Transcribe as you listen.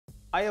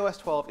iOS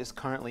 12 is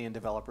currently in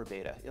developer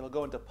beta. It'll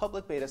go into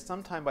public beta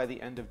sometime by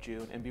the end of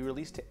June and be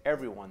released to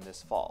everyone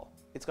this fall.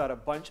 It's got a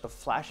bunch of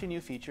flashy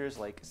new features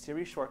like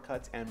Siri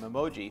Shortcuts and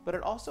Memoji, but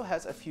it also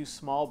has a few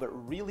small but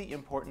really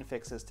important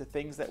fixes to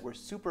things that were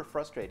super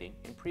frustrating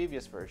in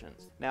previous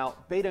versions. Now,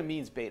 beta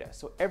means beta,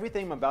 so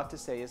everything I'm about to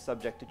say is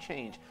subject to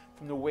change,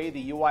 from the way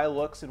the UI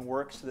looks and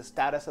works to the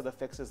status of the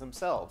fixes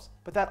themselves.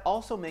 But that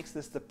also makes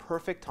this the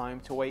perfect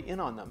time to weigh in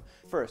on them.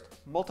 First,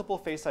 multiple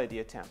Face ID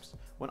attempts.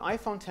 When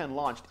iPhone X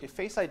launched, if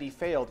Face ID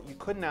failed, you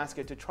couldn't ask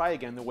it to try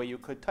again the way you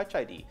could Touch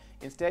ID.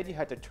 Instead, you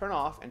had to turn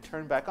off and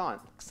turn back on,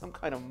 like some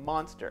kind of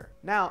monster.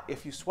 Now,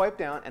 if you swipe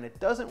down and it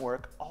doesn't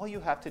work, all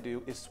you have to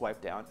do is swipe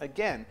down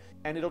again,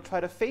 and it'll try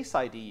to Face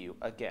ID you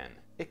again.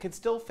 It can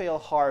still fail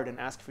hard and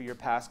ask for your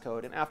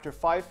passcode, and after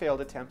 5 failed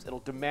attempts, it'll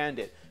demand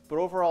it, but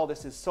overall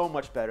this is so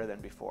much better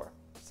than before.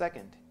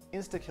 Second,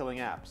 Insta-killing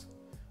apps.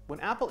 When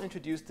Apple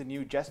introduced the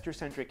new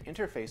gesture-centric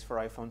interface for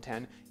iPhone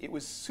X, it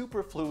was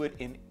super fluid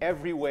in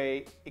every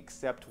way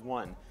except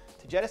one.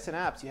 To jettison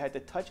apps, you had to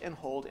touch and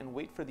hold and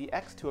wait for the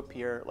X to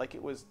appear like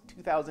it was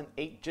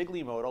 2008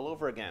 Jiggly mode all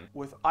over again.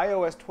 With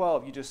iOS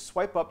 12, you just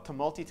swipe up to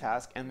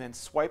multitask and then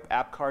swipe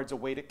app cards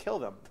away to kill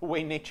them, the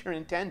way nature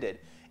intended.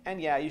 And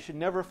yeah, you should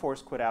never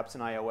force quit apps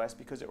in iOS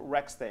because it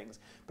wrecks things,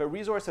 but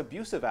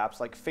resource-abusive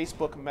apps like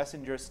Facebook,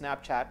 Messenger,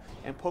 Snapchat,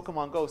 and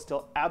Pokemon Go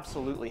still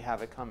absolutely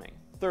have it coming.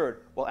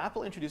 Third, while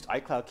Apple introduced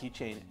iCloud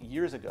Keychain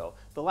years ago,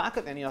 the lack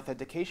of any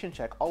authentication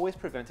check always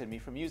prevented me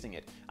from using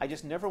it. I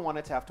just never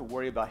wanted to have to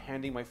worry about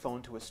handing my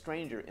phone to a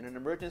stranger in an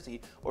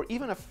emergency or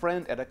even a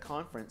friend at a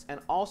conference and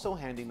also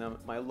handing them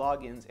my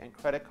logins and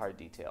credit card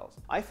details.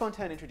 iPhone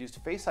X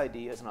introduced Face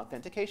ID as an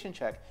authentication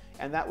check,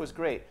 and that was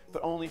great,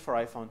 but only for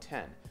iPhone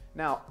X.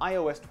 Now,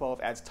 iOS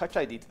 12 adds Touch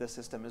ID to the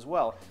system as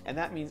well, and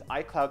that means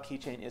iCloud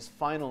Keychain is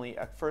finally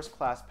a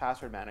first-class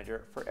password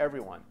manager for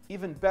everyone.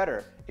 Even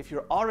better, if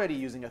you're already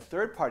using a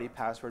third-party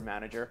password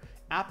manager,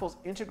 Apple's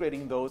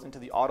integrating those into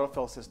the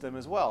autofill system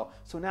as well,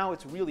 so now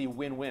it's really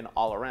win-win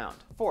all around.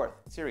 Fourth,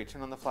 Siri,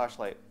 turn on the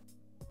flashlight.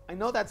 I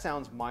know that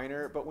sounds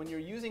minor, but when you're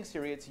using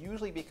Siri, it's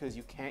usually because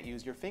you can't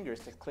use your fingers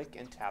to click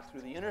and tap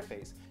through the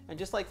interface. And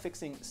just like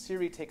fixing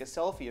Siri Take a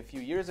Selfie a few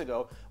years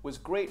ago was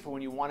great for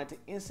when you wanted to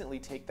instantly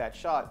take that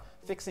shot,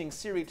 fixing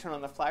Siri Turn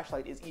on the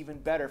Flashlight is even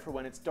better for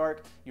when it's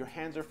dark, your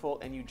hands are full,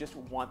 and you just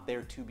want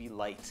there to be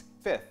light.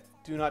 Fifth,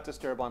 Do Not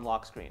Disturb on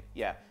lock screen.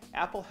 Yeah,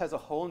 Apple has a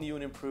whole new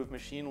and improved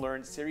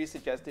machine-learned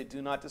Siri-suggested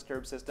Do Not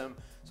Disturb system,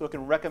 so it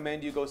can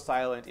recommend you go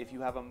silent if you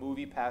have a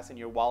movie pass in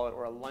your wallet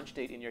or a lunch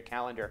date in your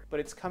calendar.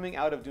 But it's coming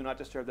out of Do Not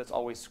Disturb that's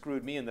always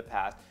screwed me in the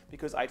past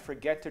because I'd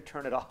forget to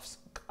turn it off so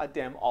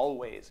goddamn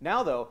always.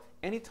 Now though,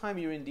 anytime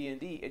you're in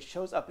D&D, it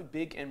shows up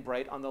big and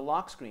bright on the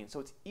lock screen,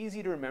 so it's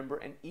easy to remember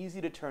and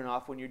easy to turn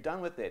off when you're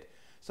done with it.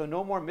 So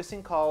no more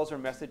missing calls or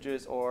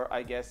messages or,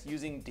 I guess,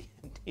 using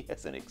D&D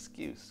as an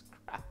excuse.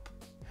 Crap.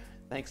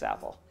 Thanks,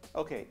 Apple.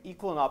 Okay,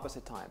 equal and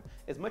opposite time.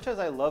 As much as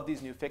I love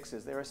these new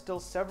fixes, there are still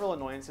several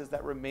annoyances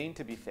that remain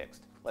to be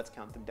fixed. Let's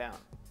count them down.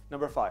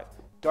 Number 5,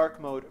 dark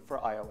mode for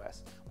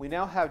iOS. We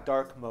now have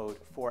dark mode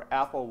for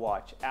Apple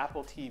Watch,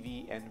 Apple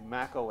TV, and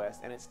macOS,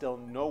 and it's still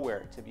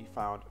nowhere to be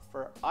found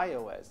for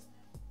iOS.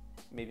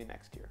 Maybe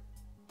next year.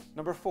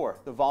 Number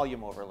 4, the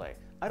volume overlay.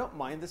 I don't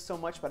mind this so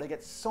much, but I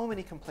get so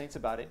many complaints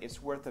about it,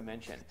 it's worth a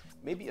mention.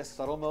 Maybe a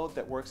subtle mode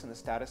that works in the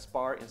status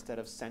bar instead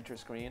of center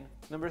screen.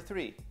 Number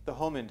 3, the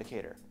home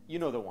indicator. You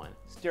know the one,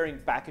 staring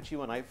back at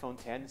you on iPhone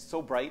X,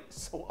 so bright,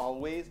 so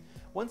always.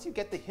 Once you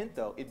get the hint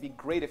though, it'd be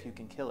great if you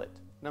can kill it.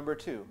 Number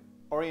 2,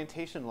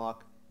 orientation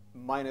lock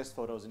minus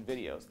photos and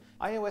videos.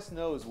 iOS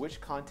knows which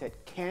content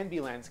can be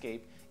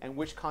landscape and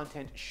which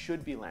content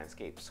should be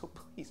landscape, so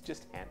please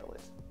just handle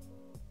it.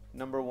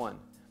 Number 1,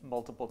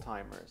 multiple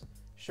timers.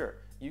 Sure,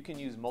 you can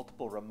use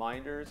multiple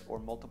reminders or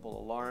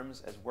multiple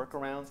alarms as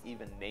workarounds,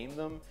 even name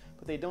them,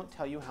 but they don't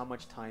tell you how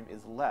much time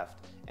is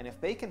left. And if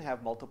they can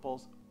have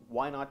multiples,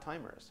 why not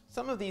timers?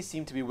 Some of these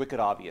seem to be wicked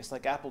obvious,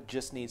 like Apple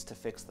just needs to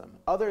fix them.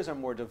 Others are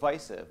more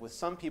divisive, with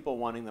some people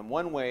wanting them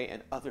one way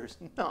and others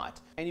not.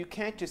 And you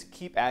can't just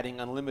keep adding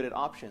unlimited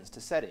options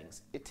to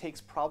settings. It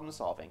takes problem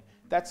solving.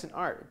 That's an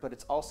art, but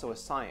it's also a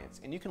science,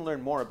 and you can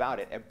learn more about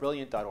it at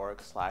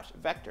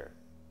brilliant.org/vector.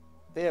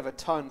 They have a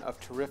ton of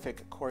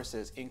terrific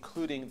courses,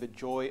 including The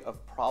Joy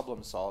of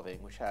Problem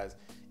Solving, which has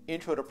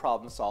Intro to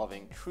Problem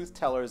Solving, Truth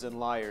Tellers and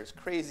Liars,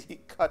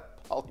 Crazy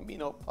Cut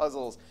Polyomino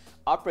Puzzles,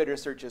 Operator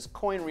Searches,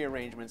 Coin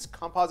Rearrangements,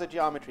 Composite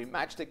Geometry,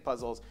 Matchstick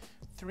Puzzles,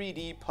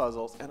 3D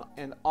Puzzles,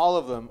 and all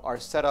of them are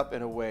set up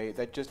in a way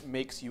that just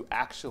makes you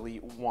actually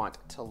want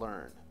to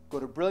learn. Go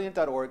to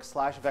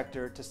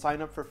brilliant.org/vector to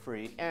sign up for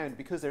free, and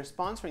because they're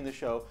sponsoring the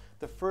show,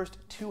 the first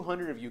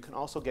 200 of you can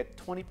also get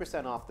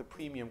 20% off the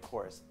premium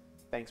course.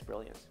 Thanks,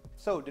 Brilliant.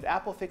 So, did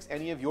Apple fix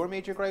any of your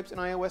major gripes in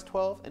iOS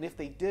 12? And if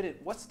they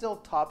didn't, what's still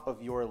top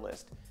of your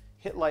list?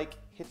 Hit like,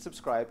 hit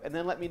subscribe, and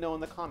then let me know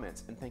in the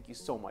comments. And thank you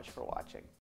so much for watching.